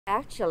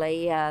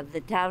Actually,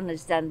 the town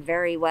has done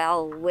very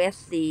well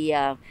with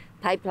the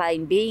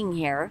pipeline being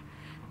here,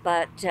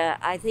 but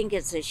I think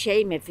it's a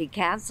shame if he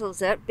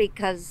cancels it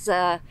because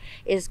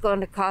it's going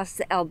to cost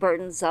the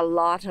Albertans a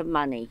lot of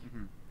money.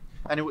 Mm-hmm.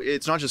 And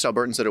it's not just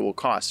Albertans that it will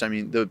cost. I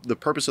mean, the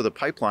purpose of the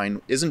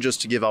pipeline isn't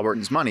just to give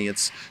Albertans money,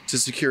 it's to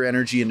secure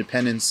energy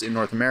independence in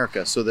North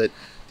America so that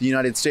the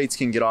United States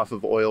can get off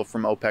of oil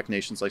from OPEC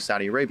nations like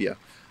Saudi Arabia.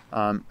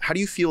 How do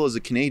you feel as a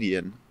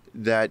Canadian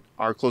that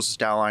our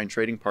closest ally and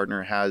trading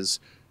partner has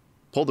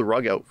pulled the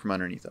rug out from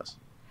underneath us?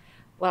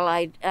 Well,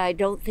 I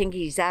don't think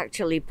he's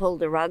actually pulled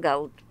the rug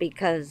out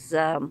because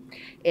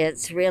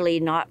it's really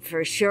not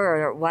for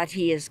sure what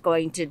he is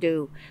going to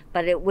do.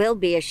 But it will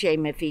be a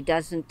shame if he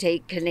doesn't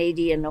take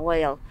Canadian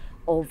oil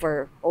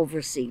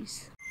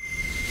overseas.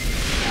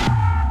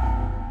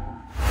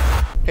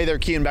 Hey there,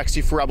 Keean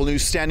Bexte for Rebel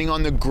News, standing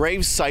on the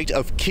gravesite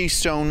of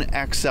Keystone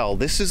XL.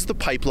 This is the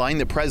pipeline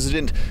that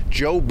President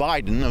Joe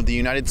Biden of the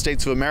United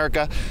States of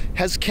America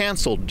has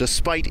canceled,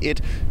 despite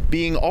it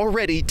being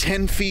already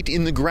 10 feet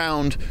in the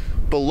ground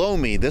below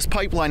me. This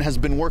pipeline has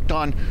been worked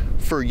on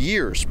for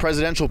years.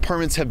 Presidential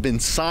permits have been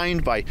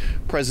signed by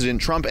President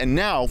Trump, and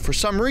now, for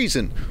some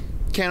reason,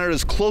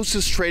 Canada's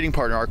closest trading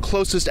partner, our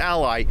closest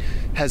ally,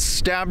 has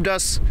stabbed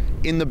us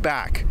in the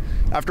back.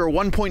 After a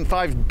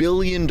 $1.5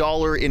 billion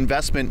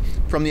investment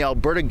from the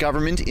Alberta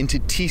government into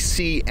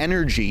TC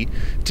Energy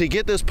to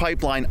get this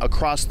pipeline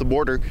across the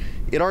border,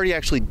 it already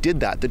actually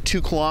did that. The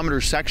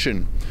 2-kilometer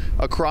section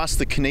across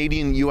the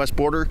Canadian-US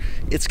border,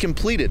 it's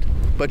completed.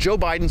 But Joe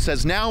Biden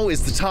says now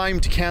is the time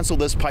to cancel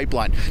this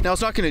pipeline. Now,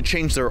 it's not going to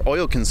change their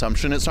oil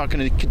consumption. It's not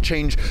going to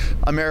change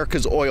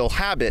America's oil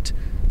habit.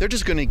 They're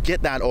just going to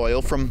get that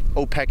oil from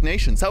OPEC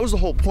nations. That was the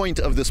whole point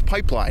of this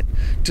pipeline,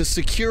 to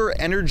secure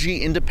energy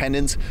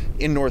independence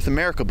in North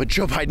America. But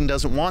Joe Biden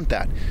doesn't want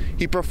that.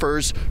 He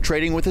prefers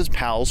trading with his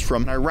pals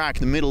from Iraq,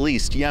 the Middle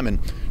East,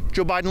 Yemen.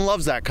 Joe Biden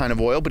loves that kind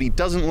of oil, but he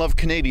doesn't love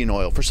Canadian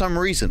oil for some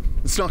reason.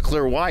 It's not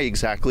clear why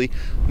exactly.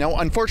 Now,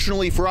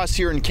 unfortunately for us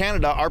here in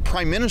Canada, our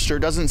Prime Minister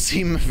doesn't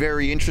seem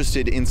very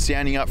interested in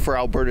standing up for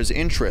Alberta's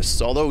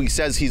interests. Although he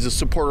says he's a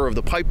supporter of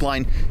the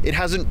pipeline, it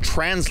hasn't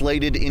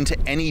translated into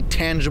any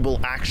tangible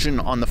action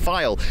on the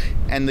file.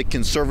 And the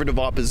Conservative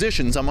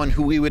opposition, someone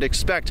who we would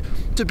expect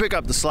to pick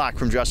up the slack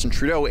from Justin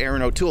Trudeau,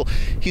 Erin O'Toole,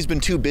 he's been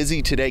too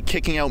busy today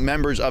kicking out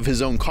members of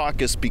his own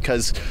caucus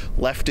because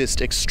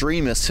leftist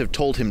extremists have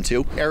told him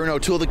to. Erin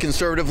O'Toole, the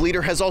Conservative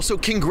leader, has also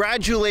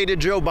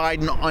congratulated Joe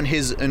Biden on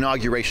his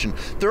inauguration.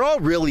 They're all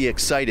really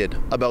excited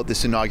about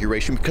this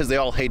inauguration because they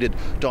all hated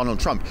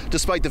Donald Trump,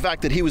 despite the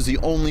fact that he was the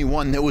only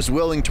one that was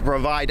willing to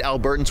provide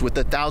Albertans with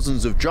the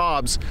thousands of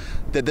jobs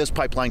that this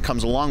pipeline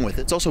comes along with.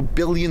 It's also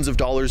billions of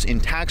dollars in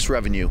tax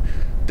revenue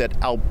that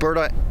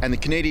Alberta and the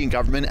Canadian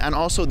government and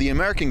also the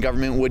American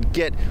government would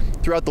get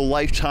throughout the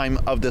lifetime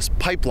of this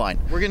pipeline.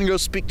 We're going to go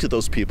speak to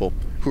those people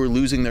who are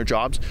losing their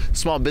jobs,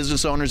 small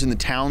business owners in the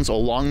towns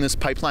along this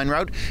pipeline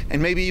route,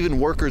 and maybe even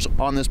workers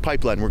on this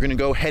pipeline. We're going to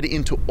go head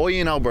into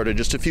Oyen, Alberta,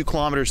 just a few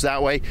kilometers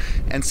that way,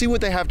 and see what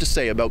they have to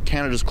say about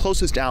Canada's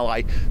closest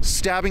ally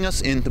stabbing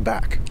us in the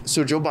back.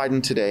 So Joe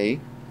Biden today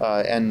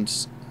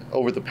and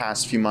over the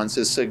past few months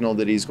has signaled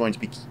that he's going to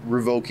be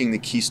revoking the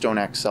Keystone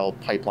XL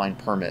pipeline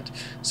permit.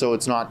 So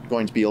it's not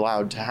going to be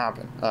allowed to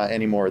happen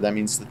anymore. That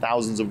means the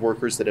thousands of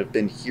workers that have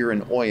been here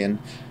in Oyen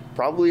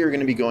probably are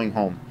going to be going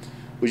home.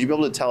 Would you be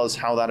able to tell us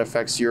how that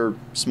affects your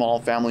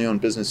small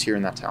family-owned business here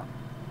in that town?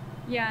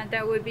 Yeah,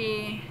 that would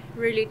be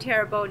really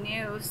terrible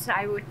news,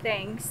 I would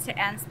think,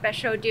 and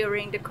especially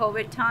during the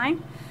COVID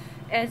time.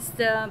 As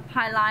the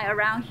pipeline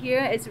around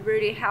here has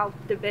really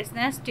helped the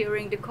business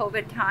during the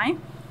COVID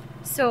time.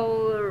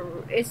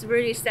 So it's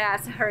really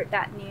sad to hear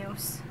that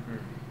news.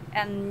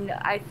 And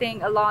I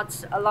think a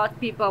lot of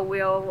people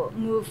will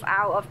move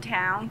out of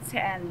towns,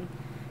 and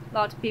a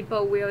lot of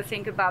people will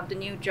think about the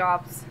new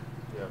jobs.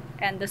 Yeah.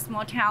 And the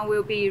small town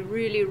will be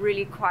really,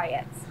 really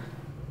quiet.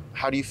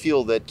 How do you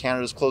feel that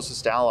Canada's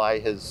closest ally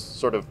has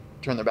sort of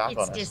turned their back on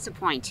us? It's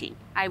disappointing.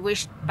 I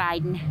wish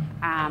Biden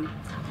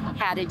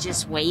had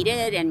just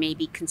waited and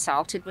maybe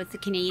consulted with the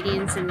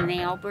Canadians and the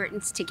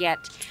Albertans to get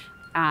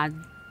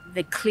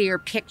the clear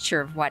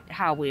picture of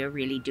how we are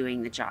really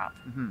doing the job.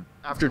 Mm-hmm.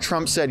 After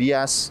Trump said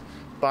yes,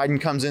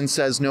 Biden comes in,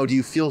 says no. Do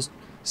you feel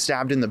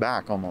stabbed in the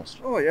back almost?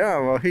 Oh yeah,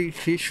 well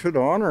he should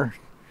honor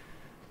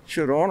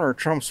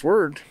Trump's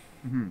word.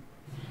 Mm-hmm.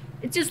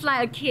 It's just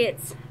like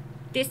kids.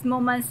 This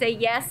moment say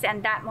yes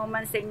and that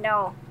moment say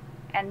no,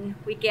 and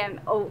we game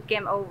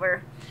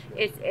over.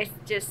 It's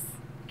just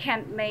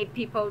can't make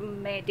people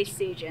make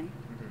decision.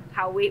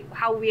 Mm-hmm.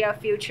 how our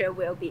future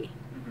will be.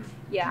 Mm-hmm.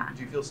 Yeah.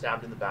 Do you feel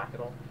stabbed in the back at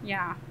all?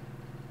 Yeah.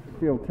 I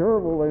feel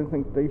terrible. I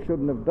think they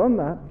shouldn't have done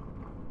that.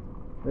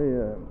 They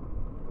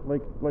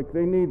like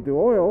they need the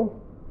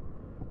oil.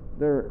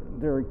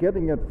 They're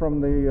getting it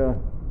from the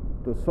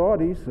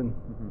Saudis, and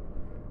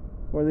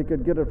or they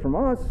could get it from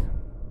us.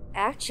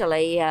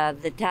 Actually,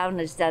 the town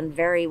has done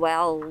very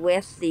well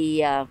with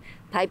the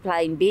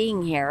pipeline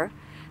being here,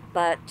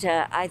 but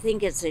I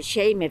think it's a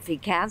shame if he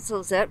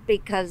cancels it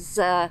because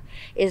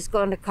it's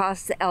going to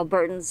cost the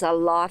Albertans a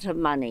lot of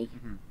money.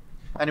 Mm-hmm.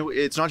 And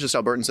it's not just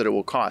Albertans that it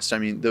will cost. I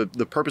mean,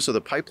 the purpose of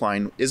the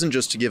pipeline isn't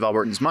just to give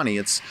Albertans money,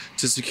 it's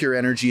to secure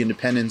energy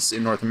independence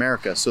in North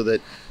America so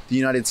that the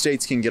United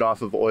States can get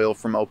off of oil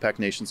from OPEC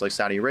nations like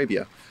Saudi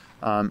Arabia.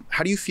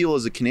 How do you feel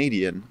as a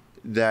Canadian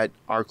that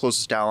our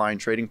closest ally and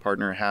trading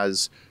partner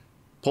has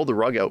pulled the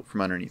rug out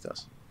from underneath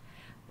us?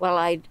 Well,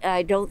 I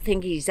don't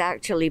think he's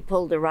actually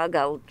pulled the rug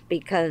out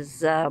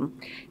because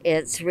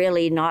it's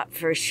really not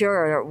for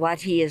sure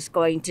what he is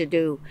going to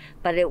do.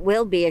 But it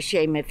will be a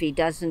shame if he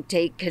doesn't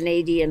take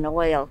Canadian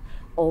oil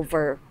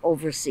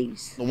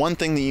overseas. The one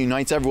thing that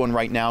unites everyone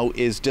right now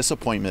is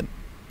disappointment,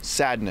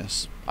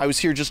 sadness. I was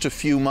here just a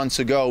few months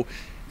ago,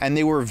 and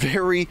they were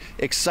very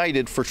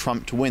excited for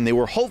Trump to win. They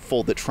were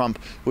hopeful that Trump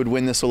would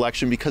win this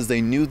election because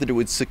they knew that it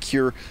would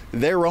secure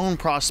their own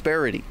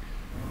prosperity.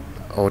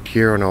 Out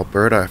here in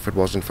Alberta, if it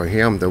wasn't for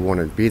him, there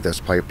wouldn't be this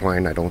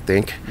pipeline, I don't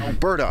think.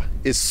 Alberta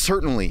is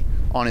certainly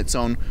on its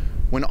own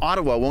when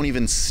Ottawa won't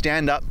even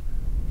stand up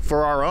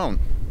for our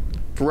own.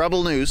 For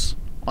Rebel News,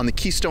 on the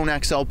Keystone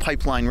XL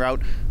pipeline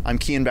route, I'm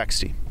Keean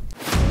Bexte.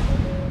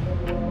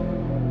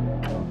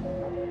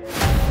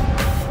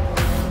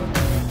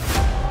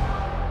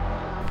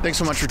 Thanks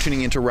so much for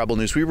tuning into Rebel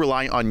News. We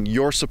rely on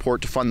your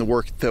support to fund the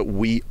work that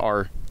we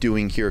are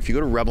doing here. If you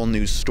go to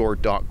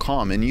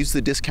rebelnewsstore.com and use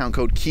the discount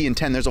code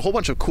Keean10, there's a whole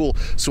bunch of cool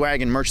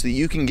swag and merch that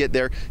you can get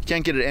there. You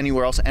can't get it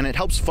anywhere else, and it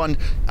helps fund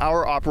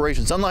our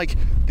operations. Unlike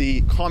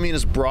the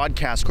Communist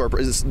Broadcast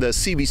Corporation, the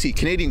CBC,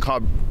 Canadian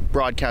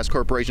Broadcast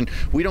Corporation,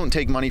 we don't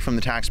take money from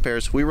the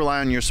taxpayers. We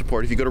rely on your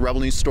support. If you go to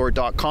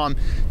rebelnewsstore.com,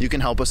 you can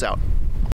help us out.